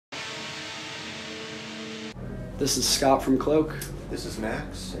This is Scott from Cloak. This is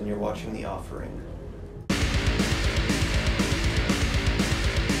Max, and you're watching The Offering.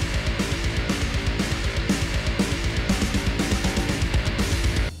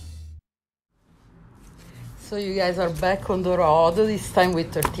 So you guys are back on the road, this time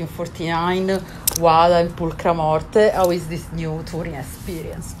with 1349, WADA and Pulcra Morte. How is this new touring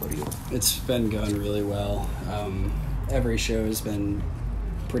experience for you? It's been going really well. Every show has been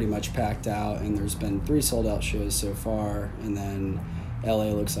pretty much packed out, and there's been 3 sold-out shows so far, and then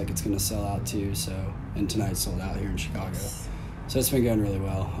LA looks like it's going to sell out too, and tonight's sold out here in Chicago. So it's been going really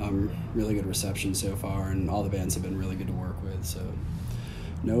well. Really good reception so far, and all the bands have been really good to work with, so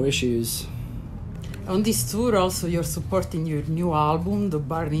no issues. On this tour also you're supporting your new album, The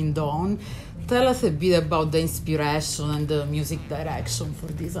Burning Dawn. Tell us a bit about the inspiration and the music direction for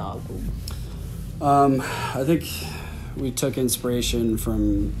this album. I think we took inspiration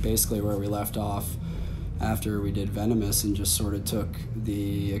from basically where we left off after we did Venomous, and just sort of took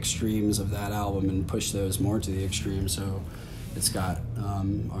the extremes of that album and pushed those more to the extreme. So it's got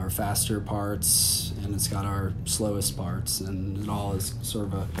our faster parts and it's got our slowest parts, and it all is sort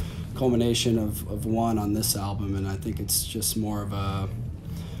of a culmination of one on this album. And I think it's just more of a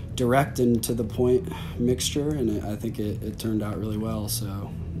direct and to the point mixture, and I think it turned out really well. So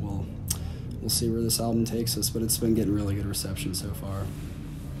we'll see where this album takes us, but it's been getting really good reception so far.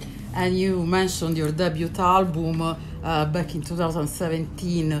 And you mentioned your debut album back in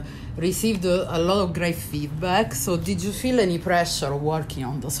 2017 received a lot of great feedback. So did you feel any pressure working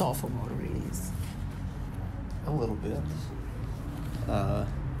on the sophomore release? A little bit. I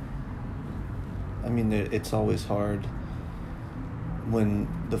mean, it's always hard when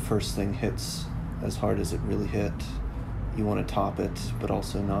the first thing hits as hard as it really hit. You want to top it, but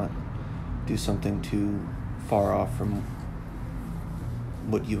also not do something too far off from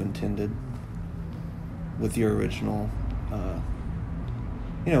what you intended with your original,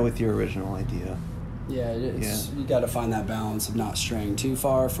 with your original idea. Yeah, you got to find that balance of not straying too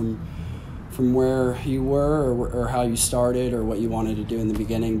far from where you were or how you started or what you wanted to do in the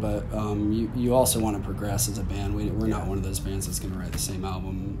beginning, but you also want to progress as a band. We're not one of those bands that's going to write the same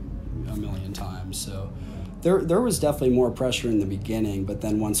album a million times. So there was definitely more pressure in the beginning, but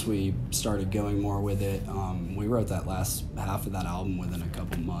then once we started going more with it, we wrote that last half of that album within a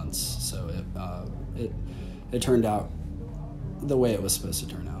couple months. So it turned out the way it was supposed to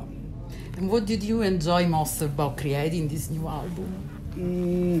turn out. And what did you enjoy most about creating this new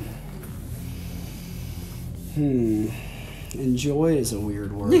album? Enjoy is a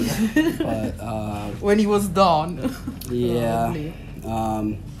weird word, but when it was done. Yeah.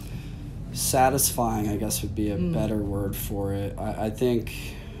 Satisfying, I guess, would be a better word for it. I think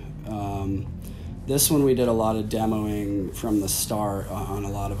this one we did a lot of demoing from the start on a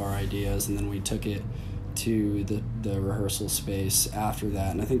lot of our ideas, and then we took it to the rehearsal space after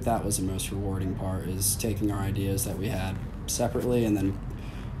that. And I think that was the most rewarding part, is taking our ideas that we had separately and then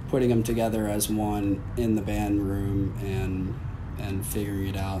putting them together as one in the band room and figuring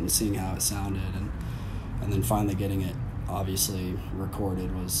it out and seeing how it sounded, and then finally getting it obviously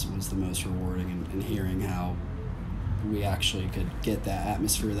recorded was the most rewarding, and hearing how we actually could get that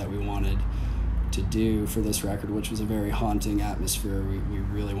atmosphere that we wanted to do for this record, which was a very haunting atmosphere. We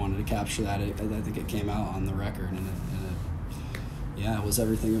really wanted to capture that. I think it came out on the record, and it was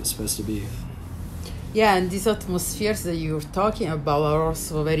everything it was supposed to be. Yeah, and these atmospheres that you're talking about are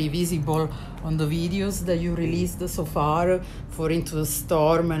also very visible on the videos that you released so far for Into the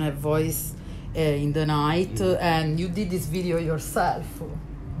Storm and A Voice in the Night. And you did this video yourself,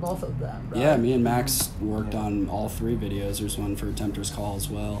 both of them, right? Yeah, me and Max worked on all 3 videos. There's one for Tempter's Call as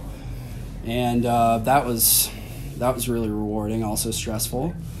well. And that was really rewarding, also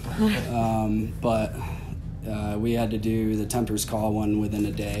stressful. But we had to do the Tempter's Call one within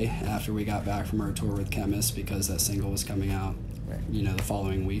a day after we got back from our tour with Chemist, because that single was coming out, the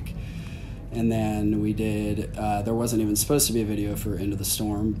following week. And then we did, there wasn't even supposed to be a video for Into the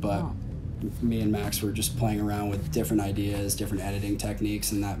Storm, but me and Max were just playing around with different ideas, different editing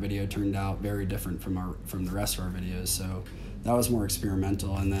techniques, and that video turned out very different from the rest of our videos. So that was more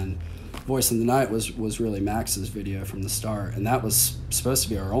experimental. And then Voice in the Night was really Max's video from the start, and that was supposed to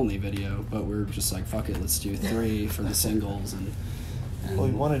be our only video, but we were just like, fuck it, let's do 3 for the singles. And well,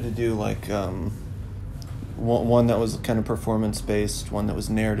 we wanted to do like one that was kind of performance based, one that was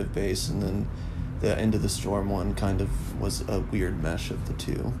narrative based, and then the Into the Storm one kind of was a weird mesh of the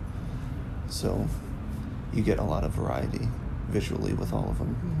 2. So you get a lot of variety visually with all of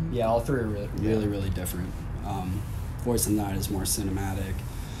them. Yeah, all 3 are really different. Voice in the Night is more cinematic.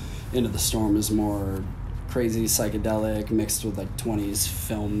 Into the Storm is more crazy psychedelic mixed with like 20s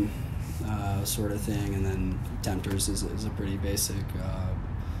film sort of thing, and then Tempters is a pretty basic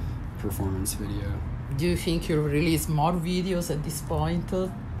performance video. Do you think you'll release more videos at this point?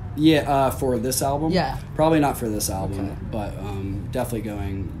 Yeah, for this album? Yeah. Probably not for this album, Okay. but definitely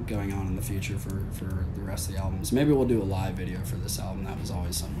going on in the future for the rest of the albums. Maybe we'll do a live video for this album. That was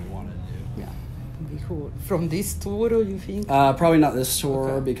always something we wanted to do. Yeah, be cool. From this tour, you think? Probably not this tour,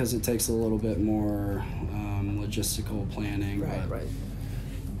 Okay. because it takes a little bit more logistical planning. Right.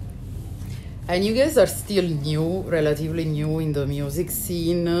 And you guys are still new, relatively new in the music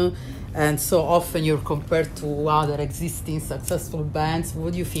scene, and so often you're compared to other existing successful bands.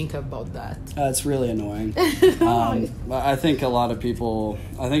 What do you think about that? It's really annoying. I think a lot of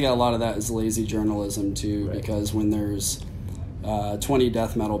that is lazy journalism too, Right. because when there's 20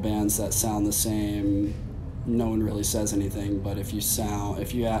 death metal bands that sound the same, no one really says anything. But if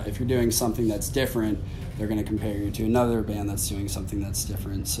you're doing something that's different, they're going to compare you to another band that's doing something that's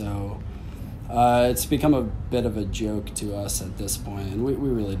different. So it's become a bit of a joke to us at this point, and we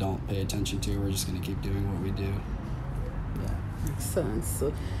really don't pay attention to it. We're just going to keep doing what we do. Yeah, makes sense.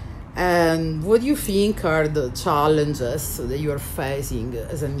 And what do you think are the challenges that you are facing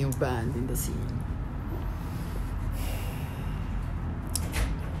as a new band in the scene?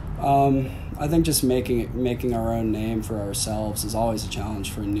 I think just making our own name for ourselves is always a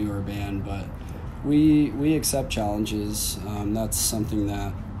challenge for a newer band, but we accept challenges. That's something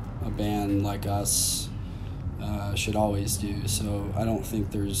that a band like us should always do. So I don't think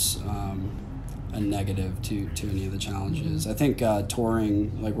there's a negative to any of the challenges. I think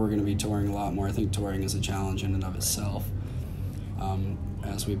touring, like we're going to be touring a lot more. I think touring is a challenge in and of itself,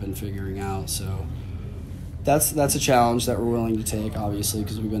 as we've been figuring out. So that's a challenge that we're willing to take, obviously,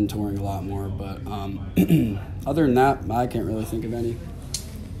 because we've been touring a lot more. But other than that, I can't really think of any.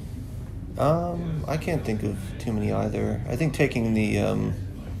 I can't think of too many either. I think taking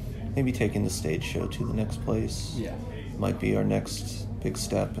the stage show to the next place might be our next big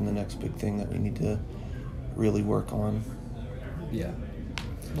step and the next big thing that we need to really work on. Yeah.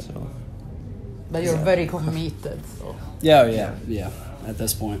 So. But you're very committed. So. Yeah. At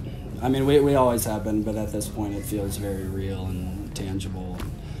this point, I mean, we always have been, but at this point, it feels very real and tangible.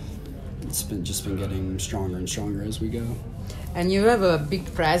 It's been getting stronger and stronger as we go. And you have a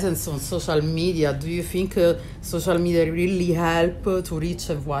big presence on social media. Do you think social media really help to reach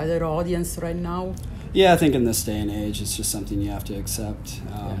a wider audience right now? Yeah, I think in this day and age, it's just something you have to accept,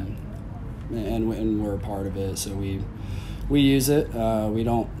 and we're a part of it. So we use it. We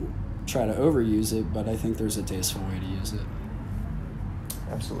don't try to overuse it, but I think there's a tasteful way to use it.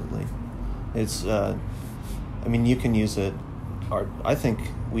 Absolutely. It's, you can use it, I think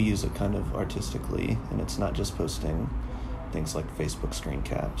we use it kind of artistically, and it's not just posting things like Facebook screen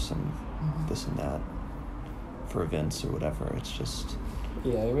caps and this and that for events or whatever. It's just,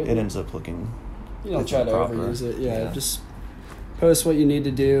 it ends up looking... You don't try to overuse it. Yeah, just post what you need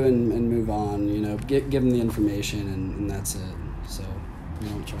to do and move on. Give them the information and that's it. So we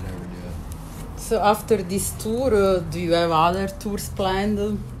don't try to overdo it. So after this tour, do you have other tours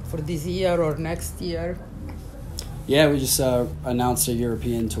planned for this year or next year? Yeah, we just announced a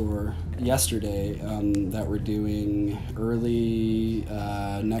European tour yesterday that we're doing early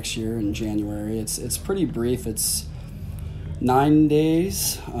next year in January. It's pretty brief. It's 9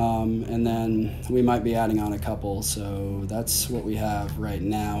 days, and then we might be adding on a couple. So that's what we have right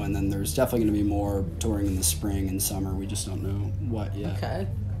now, and then there's definitely going to be more touring in the spring and summer. We just don't know what yet. Okay,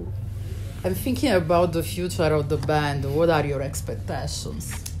 cool. I'm thinking about the future of the band. What are your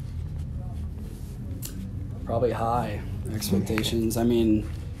expectations? Probably high expectations. I mean,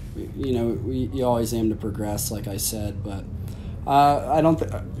 you always aim to progress, like I said, but I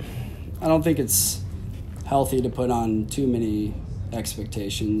don't think it's healthy to put on too many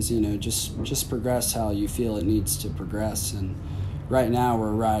expectations. Just progress how you feel it needs to progress. And right now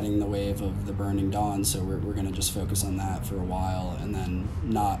we're riding the wave of the Burning Dawn, so we're going to just focus on that for a while and then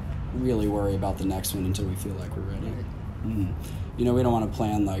not really worry about the next one until we feel like we're ready. We don't want to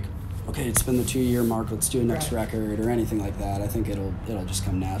plan like, okay, it's been the 2-year mark, let's do a next record or anything like that. I think it'll just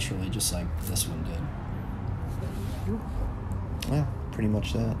come naturally, just like this one did. Yeah, pretty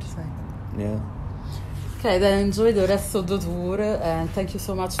much that. Yeah. Okay, then enjoy the rest of the tour, and thank you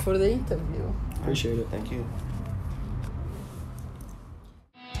so much for the interview. Appreciate it. Thank you.